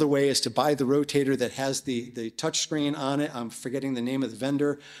 Another way is to buy the rotator that has the touch screen on it. I'm forgetting the name of the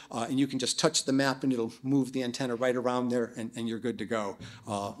vendor. And you can just touch the map and it'll move the antenna right around there, and you're good to go.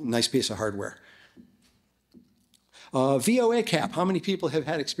 Nice piece of hardware. VOA cap. How many people have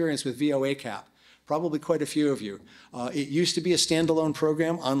had experience with VOA cap? Probably quite a few of you. It used to be a standalone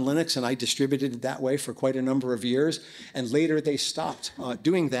program on Linux, and I distributed it that way for quite a number of years. And later they stopped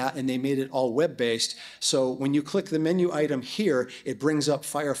doing that, and they made it all web-based. So when you click the menu item here, it brings up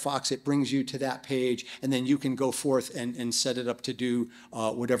Firefox. It brings you to that page, and then you can go forth and set it up to do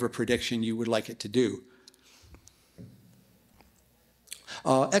whatever prediction you would like it to do.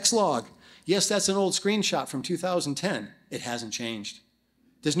 Xlog. Yes, that's an old screenshot from 2010. It hasn't changed.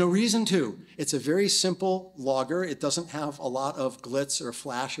 There's no reason to. It's a very simple logger. It doesn't have a lot of glitz or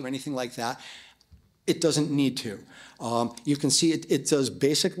flash or anything like that. It doesn't need to. You can see it does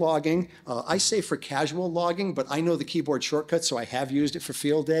basic logging. I say for casual logging, but I know the keyboard shortcuts, so I have used it for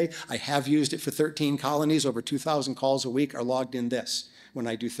field day. I have used it for 13 colonies. Over 2,000 calls a week are logged in this when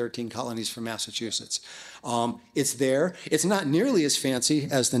I do 13 colonies for Massachusetts. It's there. It's not nearly as fancy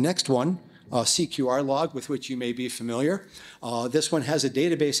as the next one, CQR log, with which you may be familiar. This one has a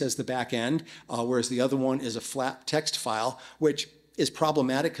database as the back end, whereas the other one is a flat text file, which is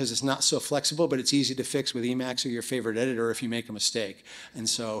problematic because it's not so flexible, but it's easy to fix with Emacs or your favorite editor if you make a mistake. And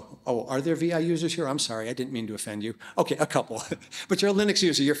so, oh, are there VI users here? I'm sorry, I didn't mean to offend you. Okay, a couple. But you're a Linux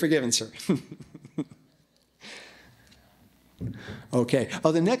user, you're forgiven, sir. Okay,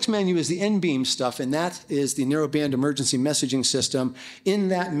 the next menu is the NBeam stuff, and that is the narrowband emergency messaging system. In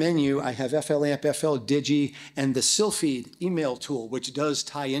that menu, I have FLAMP, FLDigi, and the Sylpheed email tool, which does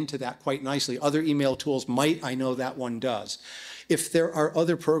tie into that quite nicely. Other email tools might, I know that one does. If there are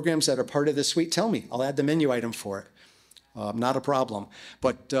other programs that are part of this suite, tell me. I'll add the menu item for it. Not a problem.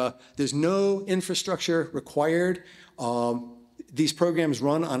 But there's no infrastructure required. These programs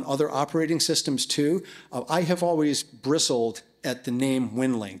run on other operating systems too. I have always bristled at the name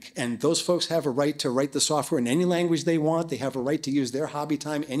WinLink, and those folks have a right to write the software in any language they want. They have a right to use their hobby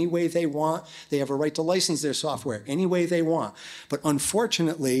time any way they want. They have a right to license their software any way they want. But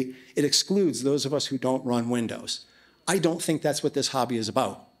unfortunately, it excludes those of us who don't run Windows. I don't think that's what this hobby is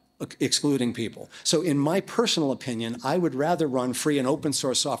about, excluding people. So in my personal opinion, I would rather run free and open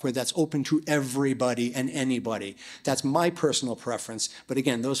source software that's open to everybody and anybody. That's my personal preference. But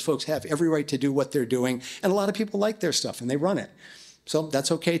again, those folks have every right to do what they're doing, and a lot of people like their stuff and they run it. So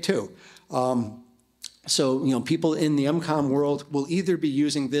that's okay too. So, you know, people in the MCOM world will either be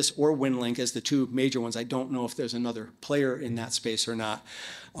using this or WinLink as the two major ones. I don't know if there's another player in that space or not,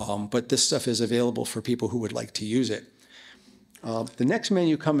 but this stuff is available for people who would like to use it. The next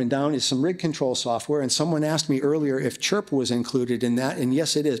menu coming down is some rig control software, and someone asked me earlier if Chirp was included in that, and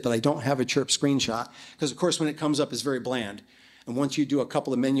yes it is, but I don't have a Chirp screenshot, because of course when it comes up it's very bland. And once you do a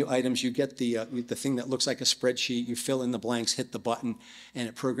couple of menu items, you get the thing that looks like a spreadsheet, you fill in the blanks, hit the button, and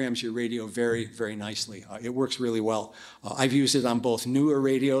it programs your radio very, very nicely. It works really well. I've used it on both newer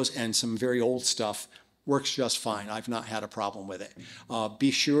radios and some very old stuff. Works just fine. I've not had a problem with it.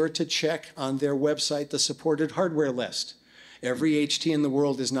 Be sure to check on their website the supported hardware list. Every HT in the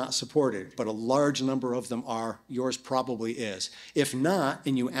world is not supported, but a large number of them are. Yours probably is. If not,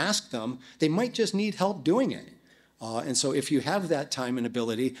 and you ask them, they might just need help doing it. And so if you have that time and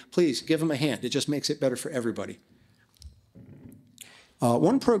ability, please give them a hand. It just makes it better for everybody.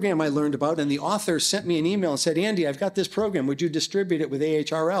 One program I learned about, and the author sent me an email and said, Andy, I've got this program. Would you distribute it with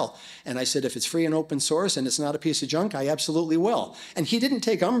AHRL? And I said, if it's free and open source and it's not a piece of junk, I absolutely will. And he didn't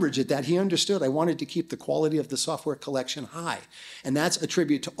take umbrage at that. He understood I wanted to keep the quality of the software collection high. And that's a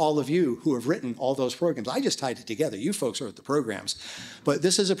tribute to all of you who have written all those programs. I just tied it together. You folks wrote the programs. But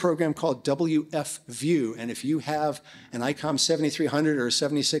this is a program called WFView. And if you have an ICOM 7300 or a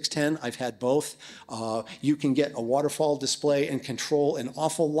 7610, I've had both, you can get a waterfall display and control an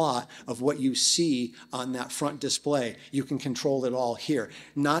awful lot of what you see on that front display. You can control it all here.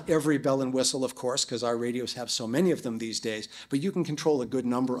 Not every bell and whistle, of course, because our radios have so many of them these days, but you can control a good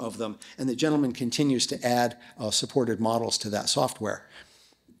number of them, and the gentleman continues to add supported models to that software.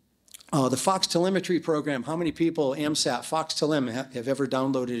 The Fox telemetry program, how many people, AMSAT, Fox Telem, have ever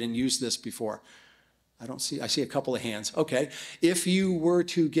downloaded and used this before? I see a couple of hands. Okay. If you were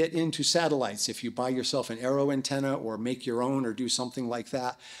to get into satellites, if you buy yourself an Aero antenna or make your own or do something like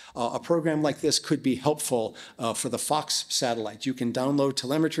that, a program like this could be helpful for the Fox satellite. You can download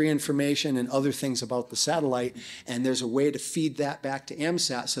telemetry information and other things about the satellite, and there's a way to feed that back to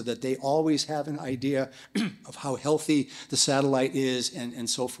AMSAT so that they always have an idea of how healthy the satellite is and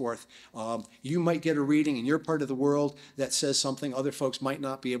so forth. You might get a reading in your part of the world that says something. Other folks might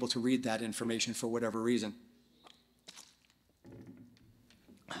not be able to read that information for whatever reason.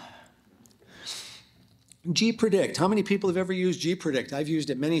 gPredict. How many people have ever used gPredict? I've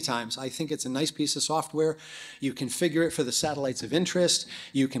used it many times. I think it's a nice piece of software. You configure it for the satellites of interest.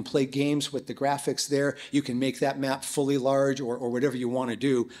 You can play games with the graphics there. You can make that map fully large or whatever you want to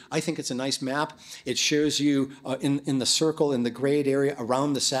do. I think it's a nice map. It shows you in the circle, in the grayed area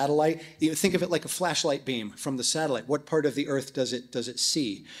around the satellite. You think of it like a flashlight beam from the satellite. What part of the Earth does it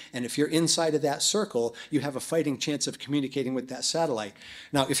see? And if you're inside of that circle, you have a fighting chance of communicating with that satellite.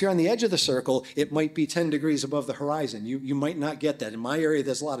 Now, if you're on the edge of the circle, it might be 10 degrees above the horizon. You might not get that. In my area,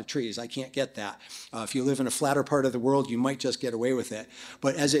 there's a lot of trees. I can't get that. If you live in a flatter part of the world, you might just get away with it.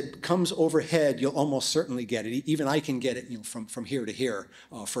 But as it comes overhead, you'll almost certainly get it. Even I can get it from here to here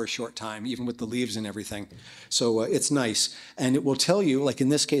for a short time, even with the leaves and everything. So it's nice. And it will tell you, like in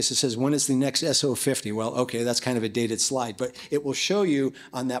this case, it says, when is the next SO50? Well, okay, that's kind of a dated slide. But it will show you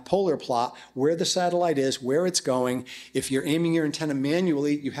on that polar plot where the satellite is, where it's going. If you're aiming your antenna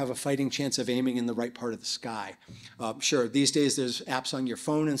manually, you have a fighting chance of aiming in the right part of the sky. Sure, these days there's apps on your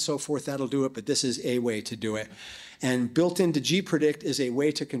phone and so forth that'll do it, but this is a way to do it. And built into gPredict is a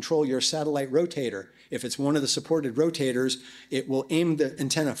way to control your satellite rotator. If it's one of the supported rotators, it will aim the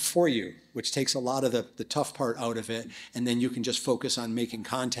antenna for you, which takes a lot of the tough part out of it, and then you can just focus on making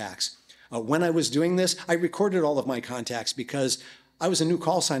contacts. When I was doing this, I recorded all of my contacts because I was a new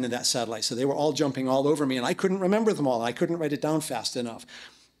call sign of that satellite, so they were all jumping all over me, and I couldn't remember them all. I couldn't write it down fast enough.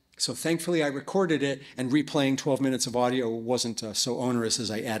 So thankfully, I recorded it, and replaying 12 minutes of audio wasn't so onerous as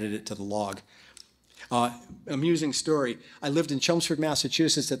I added it to the log. Amusing story. I lived in Chelmsford,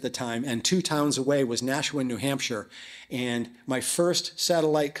 Massachusetts at the time, and 2 towns away was Nashua, New Hampshire. And my first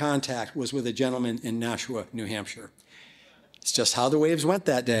satellite contact was with a gentleman in Nashua, New Hampshire. It's just how the waves went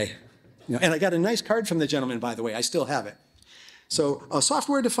that day. And I got a nice card from the gentleman, by the way. I still have it. So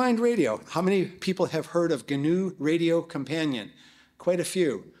software-defined radio. How many people have heard of GNU Radio Companion? Quite a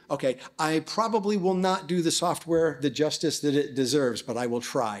few. Okay, I probably will not do the software the justice that it deserves, but I will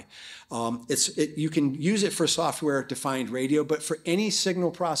try. You can use it for software-defined radio, but for any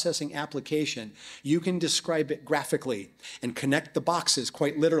signal processing application, you can describe it graphically and connect the boxes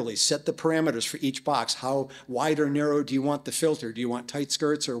quite literally, set the parameters for each box. How wide or narrow do you want the filter? Do you want tight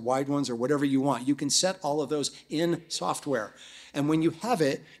skirts or wide ones or whatever you want? You can set all of those in software. And when you have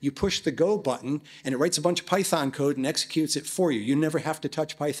it, you push the go button and it writes a bunch of Python code and executes it for you. You never have to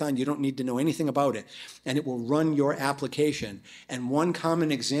touch Python. You don't need to know anything about it. And it will run your application. And one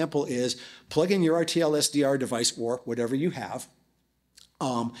common example is plug in your RTL SDR device or whatever you have.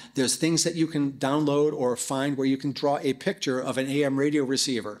 There's things that you can download or find where you can draw a picture of an AM radio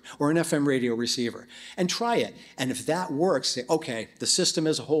receiver or an FM radio receiver and try it. And if that works, say, okay, the system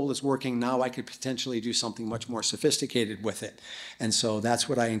as a whole is working. Now I could potentially do something much more sophisticated with it. And so that's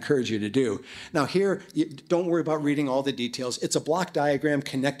what I encourage you to do. Now here, don't worry about reading all the details. It's a block diagram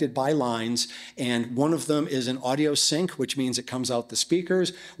connected by lines. And one of them is an audio sync, which means it comes out the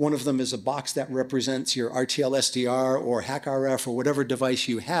speakers. One of them is a box that represents your RTL SDR or HAC RF or whatever device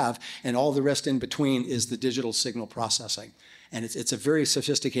you have, and all the rest in between is the digital signal processing. And it's a very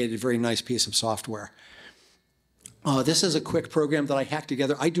sophisticated, very nice piece of software. This is a quick program that I hacked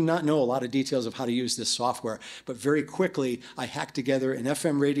together. I do not know a lot of details of how to use this software, but very quickly I hacked together an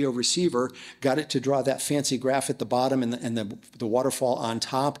FM radio receiver, got it to draw that fancy graph at the bottom and the waterfall on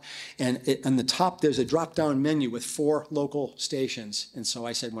top. And on the top, there's a drop-down menu with 4 local stations. And so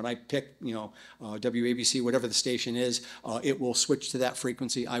I said, when I pick, WABC, whatever the station is, it will switch to that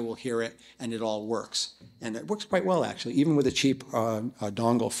frequency. I will hear it, and it all works. And it works quite well, actually, even with a cheap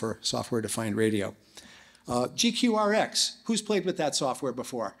dongle for software-defined radio. GQRX, who's played with that software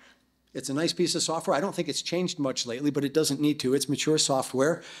before? It's a nice piece of software. I don't think it's changed much lately, but it doesn't need to. It's mature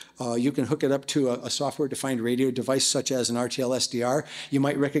software. You can hook it up to a software-defined radio device such as an RTL SDR. You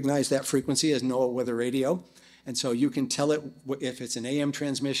might recognize that frequency as NOAA weather radio. And so you can tell it if it's an AM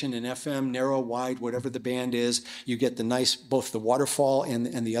transmission, an FM, narrow, wide, whatever the band is. You get the nice, both the waterfall and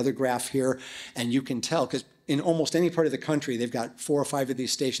the other graph here. And you can tell, because in almost any part of the country, they've got 4 or 5 of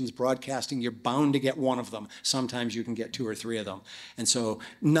these stations broadcasting. You're bound to get one of them. Sometimes you can get 2 or 3 of them. And so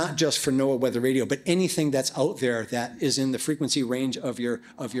not just for NOAA weather radio, but anything that's out there that is in the frequency range of your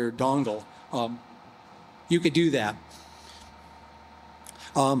dongle, you could do that.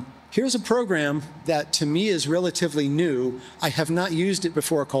 Here's a program that to me is relatively new. I have not used it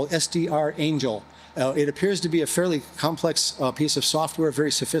before, called SDR Angel. It appears to be a fairly complex piece of software,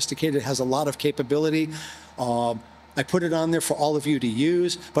 very sophisticated, it has a lot of capability. I put it on there for all of you to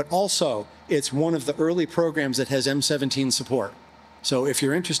use, but also it's one of the early programs that has M17 support. So if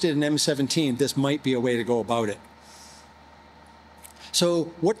you're interested in M17, this might be a way to go about it.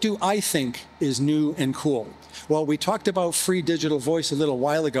 So what do I think is new and cool? Well, we talked about free digital voice a little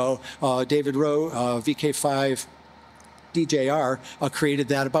while ago. David Rowe, VK5 DJR, created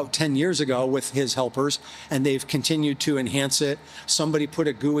that about 10 years ago with his helpers, and they've continued to enhance it. Somebody put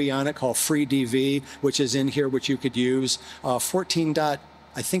a GUI on it called FreeDV, which is in here, which you could use. 14.2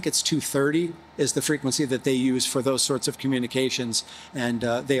 I think it's 230 is the frequency that they use for those sorts of communications. And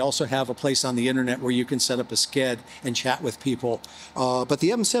they also have a place on the internet where you can set up a sked and chat with people. But the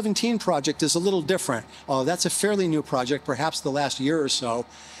M17 project is a little different. That's a fairly new project, perhaps the last year or so.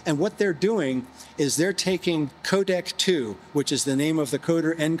 And what they're doing is they're taking Codec 2, which is the name of the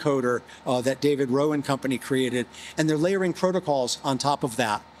coder encoder that David Rowe and company created, and they're layering protocols on top of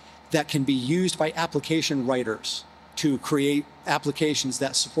that that can be used by application writers to create applications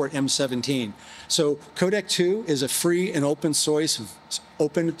that support M17. So Codec 2 is a free and open source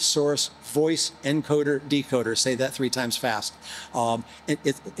voice encoder decoder. Say that 3 times fast.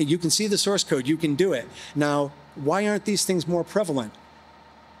 You can see the source code. You can do it. Now, why aren't these things more prevalent?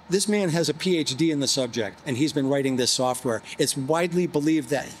 This man has a PhD in the subject, and he's been writing this software. It's widely believed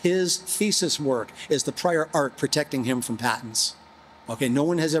that his thesis work is the prior art protecting him from patents. Okay, no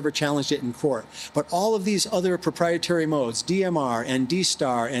one has ever challenged it in court. But all of these other proprietary modes, DMR and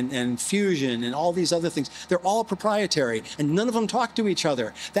D-Star and Fusion and all these other things, they're all proprietary, and none of them talk to each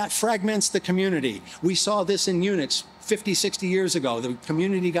other. That fragments the community. We saw this in Unix 50, 60 years ago. The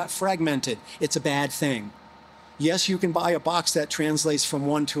community got fragmented. It's a bad thing. Yes, you can buy a box that translates from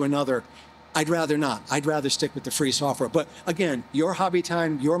one to another. I'd rather not. I'd rather stick with the free software. But again, your hobby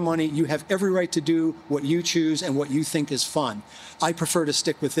time, your money, you have every right to do what you choose and what you think is fun. I prefer to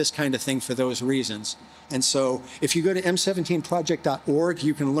stick with this kind of thing for those reasons. And so if you go to m17project.org,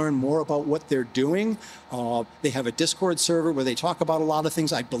 you can learn more about what they're doing. They have a Discord server where they talk about a lot of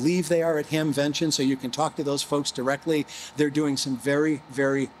things. I believe they are at Hamvention, so you can talk to those folks directly. They're doing some very,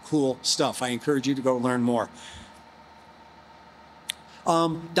 very cool stuff. I encourage you to go learn more.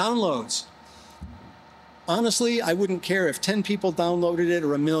 Downloads. Honestly, I wouldn't care if 10 people downloaded it or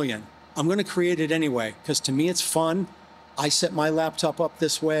 1 million. I'm going to create it anyway, because to me it's fun. I set my laptop up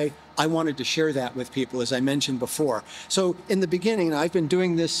this way. I wanted to share that with people, as I mentioned before. So in the beginning, I've been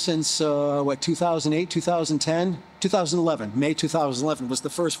doing this since, 2008, 2010? 2011. May 2011 was the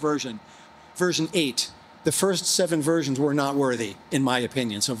first version. Version 8. The first 7 versions were not worthy, in my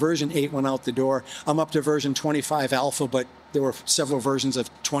opinion. So version 8 went out the door. I'm up to version 25 alpha, but there were several versions of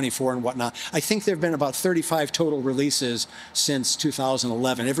 24 and whatnot. I think there have been about 35 total releases since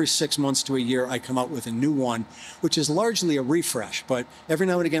 2011. Every 6 months to a year, I come out with a new one, which is largely a refresh. But every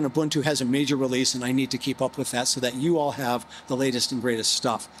now and again, Ubuntu has a major release, and I need to keep up with that so that you all have the latest and greatest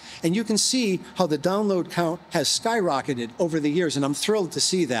stuff. And you can see how the download count has skyrocketed over the years, and I'm thrilled to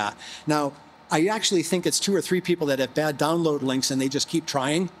see that. Now, I actually think it's 2 or 3 people that have bad download links and they just keep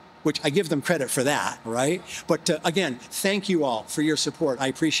trying, which I give them credit for that, right? But again, thank you all for your support. I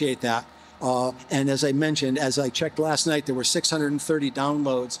appreciate that. And as I mentioned, as I checked last night, there were 630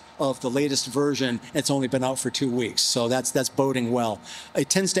 downloads of the latest version. It's only been out for 2 weeks, so that's boding well. It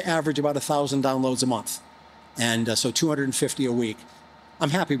tends to average about 1,000 downloads a month, and so 250 a week. I'm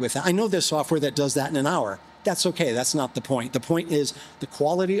happy with that. I know there's software that does that in an hour. That's okay. That's not the point. The point is the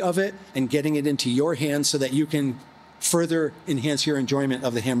quality of it and getting it into your hands so that you can further enhance your enjoyment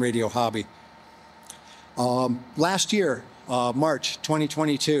of the ham radio hobby. Last year, March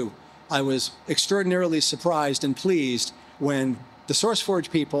 2022, I was extraordinarily surprised and pleased when the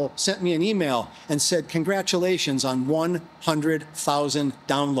SourceForge people sent me an email and said, congratulations on 100,000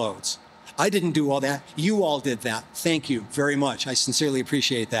 downloads. I didn't do all that. You all did that. Thank you very much. I sincerely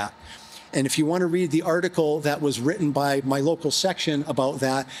appreciate that. And if you want to read the article that was written by my local section about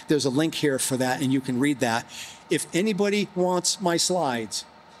that, there's a link here for that, and you can read that. If anybody wants my slides,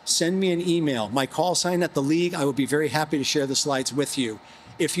 send me an email. My call sign at the League, I would be very happy to share the slides with you.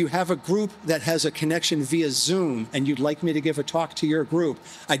 If you have a group that has a connection via Zoom and you'd like me to give a talk to your group,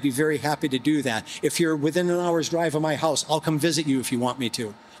 I'd be very happy to do that. If you're within an hour's drive of my house, I'll come visit you if you want me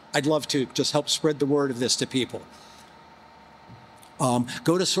to. I'd love to just help spread the word of this to people.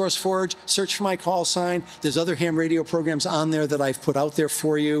 Go to SourceForge, search for my call sign. There's other ham radio programs on there that I've put out there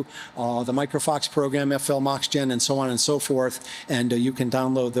for you, the Microfox program, FL MoxGen, and so on and so forth, and you can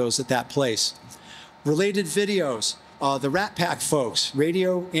download those at that place. Related videos. The Rat Pack folks,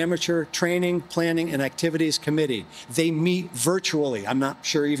 Radio Amateur Training, Planning, and Activities Committee. They meet virtually. I'm not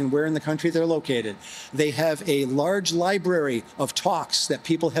sure even where in the country they're located. They have a large library of talks that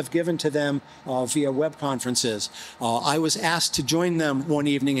people have given to them via web conferences. I was asked to join them one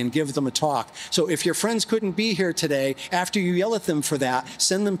evening and give them a talk. So if your friends couldn't be here today, after you yell at them for that,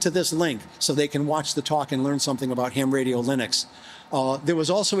 send them to this link so they can watch the talk and learn something about ham radio Linux. There was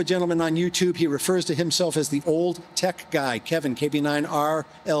also a gentleman on YouTube. He refers to himself as the old tech guy, Kevin,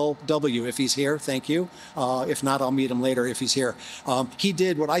 KB9RLW, if he's here, thank you. If not, I'll meet him later if he's here. He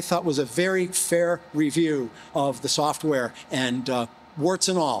did what I thought was a very fair review of the software, and warts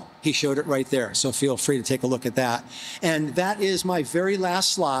and all. He showed it right there, so feel free to take a look at that. And that is my very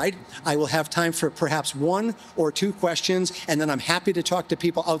last slide. I will have time for perhaps 1 or 2 questions, and then I'm happy to talk to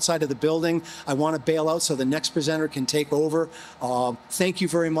people outside of the building. I want to bail out so the next presenter can take over. Thank you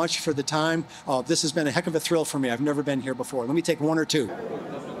very much for the time. This has been a heck of a thrill for me. I've never been here before. Let me take 1 or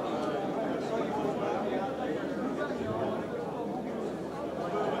 2.